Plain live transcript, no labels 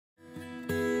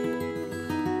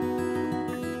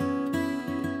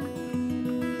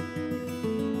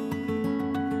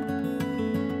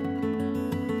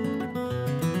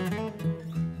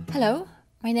Hello,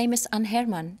 my name is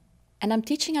Heirman, and I'm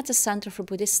teaching at the Center for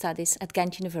Buddhist Studies at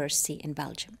Ghent University in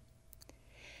Belgium.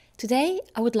 Today,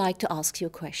 I would like to ask you a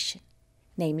question,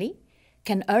 namely,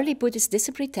 can early Buddhist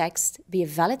disciplinary texts be a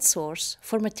valid source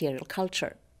for material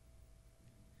culture?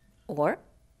 Or,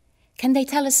 can they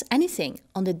tell us anything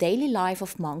on the daily life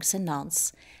of monks and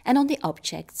nuns and on the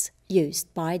objects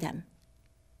used by them?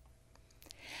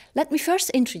 Let me first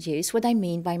introduce what I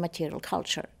mean by material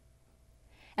culture.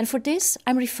 And for this,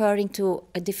 I'm referring to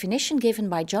a definition given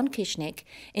by John Kishnick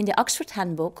in the Oxford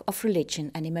Handbook of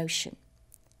Religion and Emotion.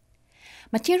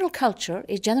 Material culture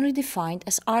is generally defined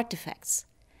as artifacts,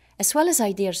 as well as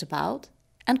ideas about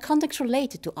and conduct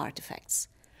related to artifacts,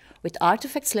 with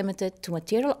artifacts limited to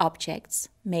material objects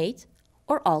made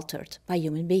or altered by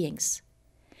human beings.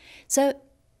 So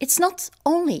it's not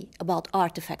only about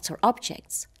artifacts or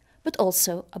objects, but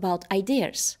also about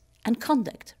ideas and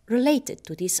conduct related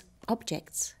to these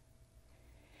objects.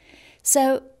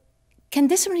 So, can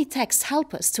disciplinary texts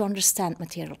help us to understand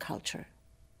material culture?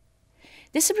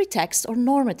 Disciplinary text or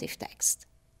normative text,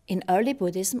 in early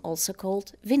Buddhism also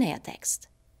called Vinaya text.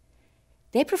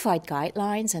 They provide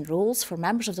guidelines and rules for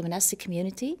members of the monastic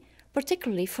community,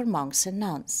 particularly for monks and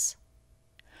nuns.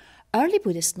 Early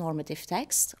Buddhist normative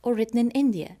texts are written in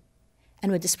India,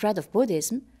 and with the spread of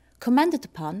Buddhism, commented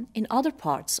upon in other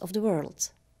parts of the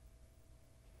world.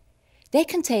 They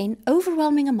contain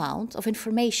overwhelming amount of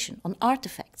information on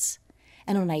artifacts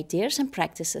and on ideas and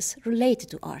practices related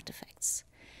to artifacts.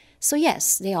 So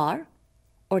yes, they are,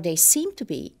 or they seem to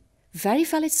be, very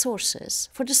valid sources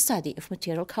for the study of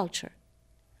material culture.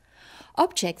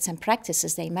 Objects and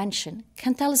practices they mention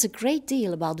can tell us a great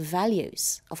deal about the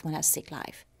values of monastic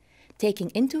life, taking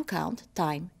into account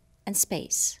time and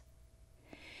space.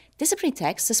 Disciplinary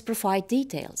texts provide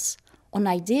details on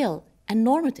ideal and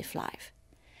normative life,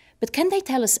 but can they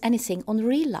tell us anything on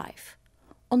real life,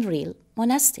 on real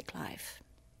monastic life?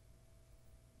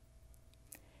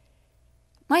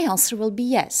 My answer will be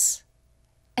yes,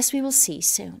 as we will see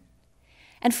soon.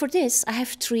 And for this, I have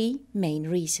three main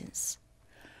reasons.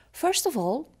 First of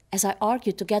all, as I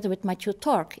argued together with Mathieu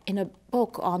Torck in a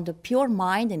book on the pure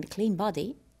mind and the clean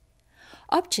body,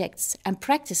 objects and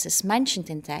practices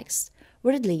mentioned in text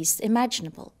were at least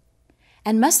imaginable,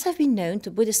 and must have been known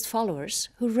to Buddhist followers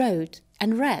who wrote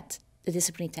and read the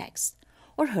disciplinary text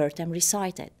or heard them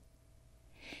recited.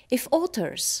 If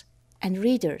authors and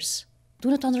readers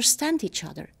do not understand each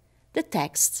other, the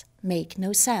texts make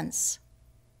no sense.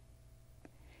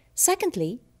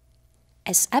 Secondly,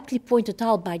 as aptly pointed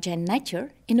out by Jan Netjer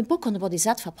in a book on the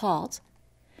Bodhisattva path,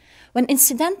 when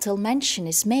incidental mention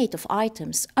is made of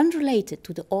items unrelated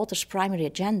to the author's primary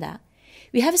agenda,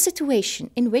 we have a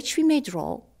situation in which we may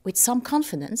draw with some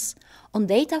confidence on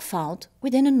data found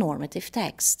within a normative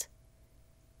text.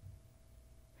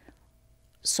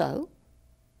 So,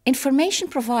 information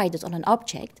provided on an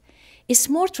object is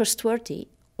more trustworthy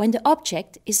when the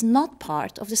object is not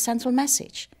part of the central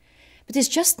message, but is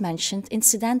just mentioned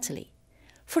incidentally.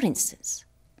 For instance,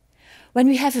 when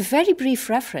we have a very brief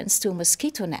reference to a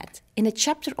mosquito net in a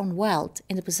chapter on wealth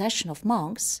in the possession of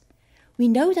monks, we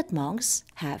know that monks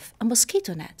have a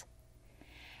mosquito net.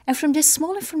 And from this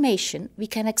small information, we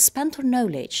can expand our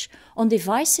knowledge on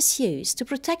devices used to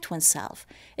protect oneself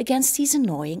against these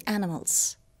annoying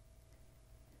animals.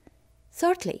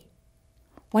 Thirdly,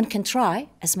 one can try,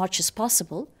 as much as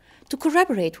possible, to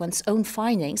corroborate one's own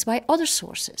findings by other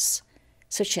sources,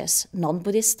 such as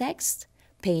non-Buddhist texts,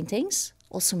 paintings,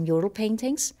 also mural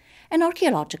paintings, and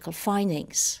archaeological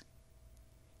findings.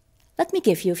 Let me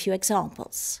give you a few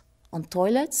examples on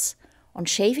toilets, on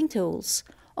shaving tools,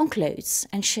 on clothes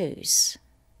and shoes.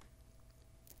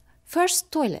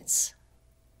 First, toilets.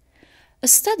 A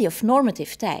study of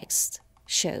normative text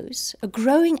shows a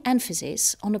growing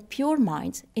emphasis on a pure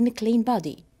mind in a clean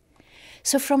body.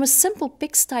 So from a simple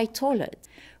pigsty toilet,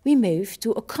 we move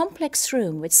to a complex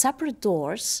room with separate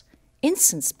doors,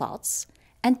 incense pots,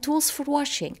 and tools for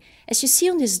washing, as you see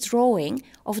on this drawing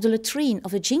of the latrine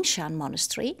of the Jingshan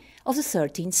monastery of the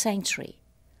 13th century.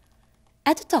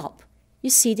 At the top, you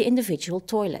see the individual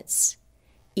toilets,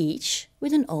 each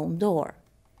with an own door.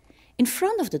 In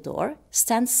front of the door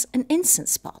stands an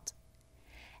incense pot.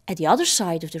 At the other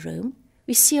side of the room,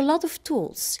 we see a lot of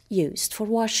tools used for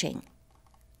washing.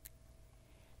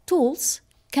 Tools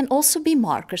can also be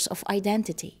markers of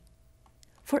identity.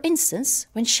 For instance,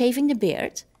 when shaving the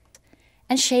beard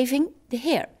and shaving the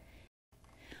hair.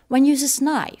 One uses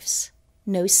knives,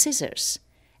 no scissors,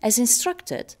 as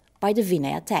instructed by the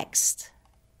Vinaya text.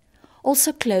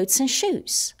 Also, clothes and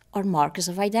shoes are markers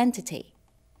of identity.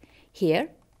 Here,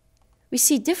 we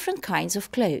see different kinds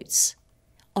of clothes.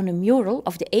 On a mural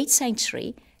of the 8th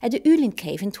century, at the Yulin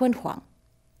cave in Tuanhuang.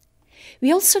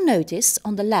 We also noticed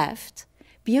on the left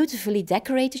beautifully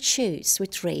decorated shoes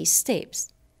with raised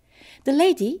tips. The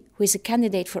lady, who is a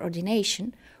candidate for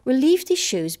ordination, will leave these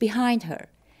shoes behind her,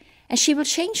 and she will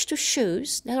change to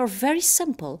shoes that are very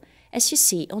simple, as you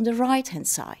see on the right-hand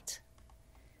side.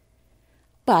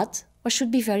 But one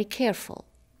should be very careful.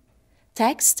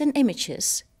 Text and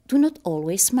images do not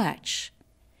always match.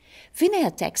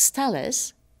 Vinaya texts tell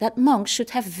us that monks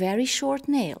should have very short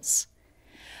nails.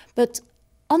 But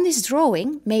on this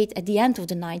drawing, made at the end of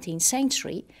the 19th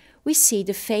century, we see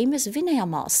the famous Vinaya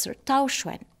master Tao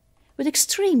Xuan with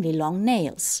extremely long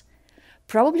nails,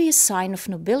 probably a sign of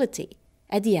nobility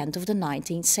at the end of the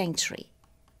 19th century.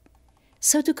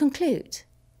 So to conclude,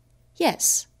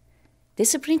 yes,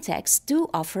 discipline texts do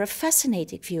offer a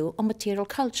fascinating view on material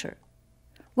culture,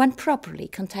 when properly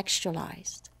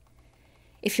contextualized.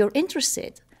 If you're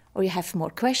interested or you have more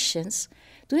questions,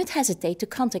 do not hesitate to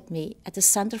contact me at the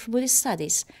Center for Buddhist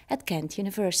Studies at Kent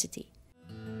University.